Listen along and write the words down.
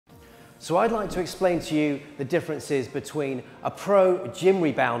So I'd like to explain to you the differences between a pro gym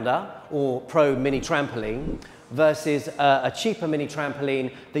rebounder or pro mini trampoline versus a cheaper mini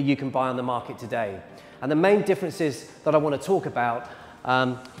trampoline that you can buy on the market today. And the main differences that I want to talk about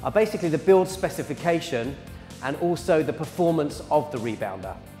are basically the build specification and also the performance of the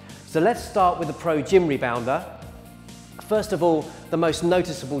rebounder. So let's start with the pro gym rebounder. First of all, the most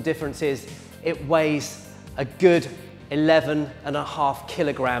noticeable difference is it weighs a good 11.5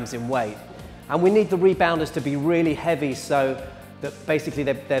 kilograms in weight. And we need the rebounders to be really heavy so that basically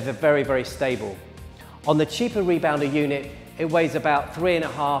they're very, very stable. On the cheaper rebounder unit, it weighs about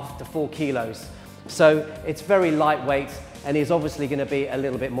 3.5 to 4 kilos. So it's very lightweight and is obviously going to be a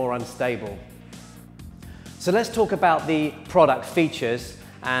little bit more unstable. So let's talk about the product features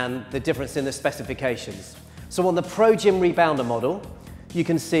and the difference in the specifications. So on the Pro Gym Rebounder model, you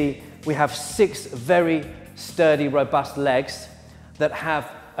can see we have 6 very sturdy, robust legs that have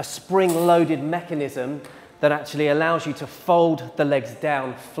a spring-loaded mechanism that actually allows you to fold the legs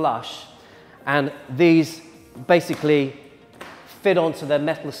down flush. And these basically fit onto the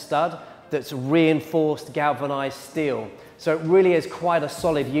metal stud that's reinforced galvanized steel. So it really is quite a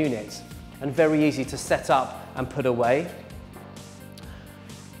solid unit and very easy to set up and put away.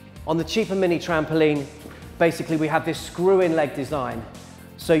 On the cheaper mini trampoline, basically we have this screw-in leg design.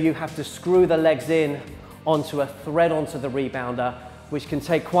 So you have to screw the legs in onto a thread onto the rebounder, which can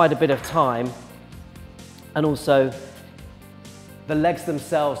take quite a bit of time. And also, the legs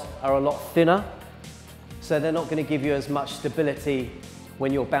themselves are a lot thinner, so they're not going to give you as much stability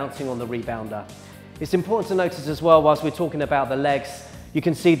when you're bouncing on the rebounder. It's important to notice as well, whilst we're talking about the legs, you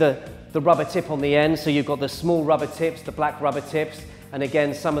can see the rubber tip on the end. So you've got the small rubber tips, the black rubber tips, and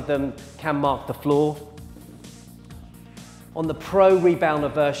again, some of them can mark the floor. On the Pro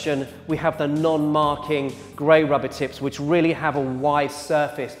Rebounder version, we have the non-marking grey rubber tips, which really have a wide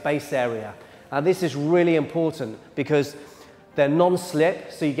surface base area. Now this is really important because they're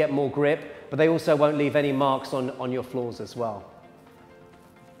non-slip, so you get more grip, but they also won't leave any marks on your floors as well.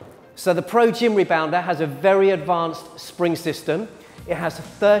 So the Pro Gym Rebounder has a very advanced spring system. It has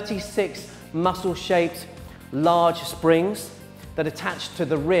 36 muscle-shaped large springs that attach to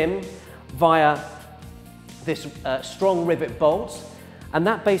the rim via this strong rivet bolt, and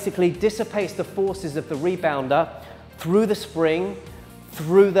that basically dissipates the forces of the rebounder through the spring,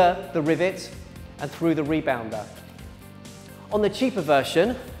 through the rivet, and through the rebounder. On the cheaper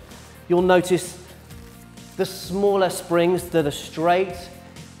version, you'll notice the smaller springs that are straight,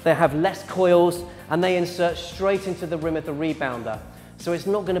 they have less coils, and they insert straight into the rim of the rebounder, so it's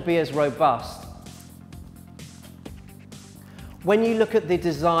not going to be as robust. When you look at the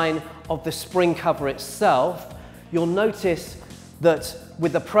design of the spring cover itself, you'll notice that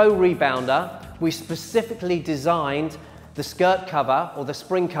with the Pro Rebounder, we specifically designed the skirt cover or the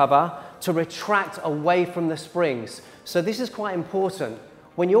spring cover to retract away from the springs. So this is quite important.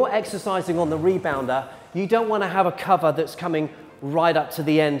 When you're exercising on the rebounder, you don't want to have a cover that's coming right up to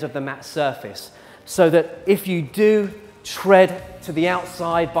the end of the mat surface. So that if you do tread to the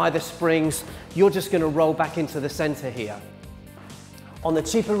outside by the springs, you're just going to roll back into the center here. On the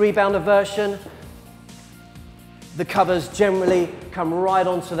cheaper rebounder version, the covers generally come right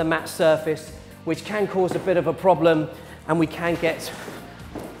onto the mat surface, which can cause a bit of a problem, and we can get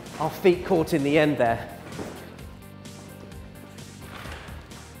our feet caught in the end there.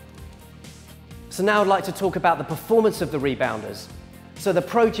 So now I'd like to talk about the performance of the rebounders. So the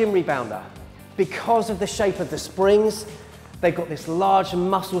Pro Gym Rebounder, because of the shape of the springs, they've got this large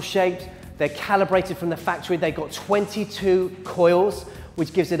muscle shape. They're calibrated from the factory. They've got 22 coils,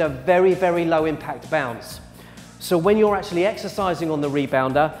 which gives it a very, very low impact bounce. So when you're actually exercising on the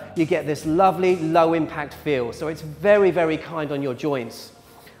rebounder, you get this lovely low impact feel. So it's very, very kind on your joints.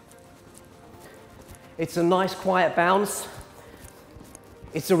 It's a nice quiet bounce.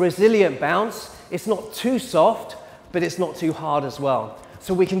 It's a resilient bounce. It's not too soft, but it's not too hard as well.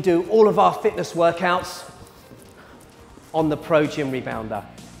 So we can do all of our fitness workouts on the Pro Gym Rebounder.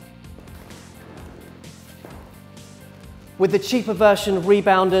 With the cheaper version of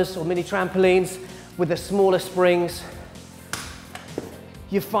rebounders or mini trampolines with the smaller springs,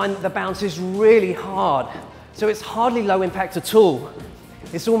 you find that the bounce is really hard. So it's hardly low impact at all.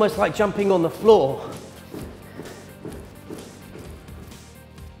 It's almost like jumping on the floor.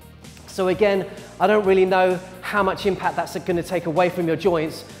 So again, I don't really know how much impact that's going to take away from your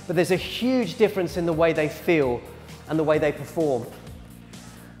joints, but there's a huge difference in the way they feel and the way they perform.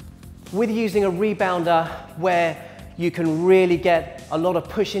 With using a rebounder where you can really get a lot of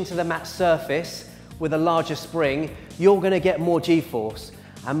push into the mat surface with a larger spring, you're going to get more G-force.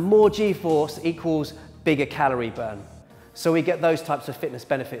 And more G-force equals bigger calorie burn. So we get those types of fitness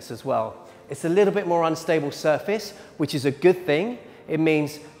benefits as well. It's a little bit more unstable surface, which is a good thing. It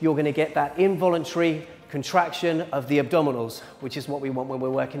means you're going to get that involuntary contraction of the abdominals, which is what we want when we're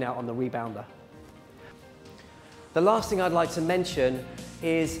working out on the rebounder. The last thing I'd like to mention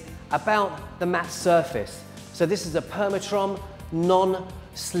is about the mat surface. So this is a Permatron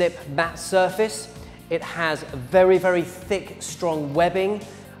non-slip mat surface. It has very, very thick, strong webbing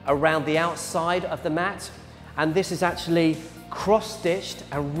around the outside of the mat. And this is actually cross-stitched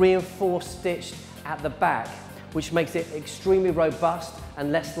and reinforced stitched at the back, which makes it extremely robust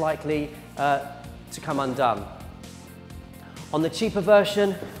and less likely to come undone. On the cheaper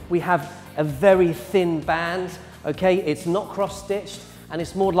version, we have a very thin band, okay? It's not cross-stitched and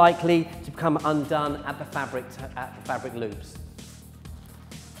it's more likely to come undone at the fabric loops.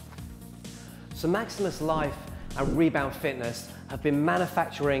 So Maximus Life and Rebound Fitness have been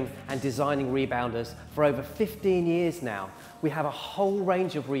manufacturing and designing rebounders for over 15 years now. We have a whole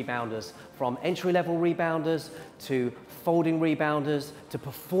range of rebounders, from entry-level rebounders to folding rebounders to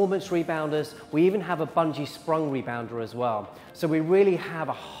performance rebounders. We even have a bungee sprung rebounder as well. So we really have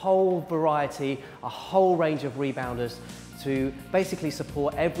a whole variety, a whole range of rebounders to basically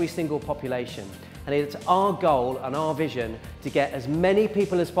support every single population. And it's our goal and our vision to get as many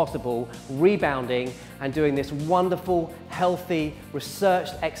people as possible rebounding and doing this wonderful, healthy,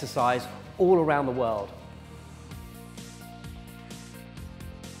 researched exercise all around the world.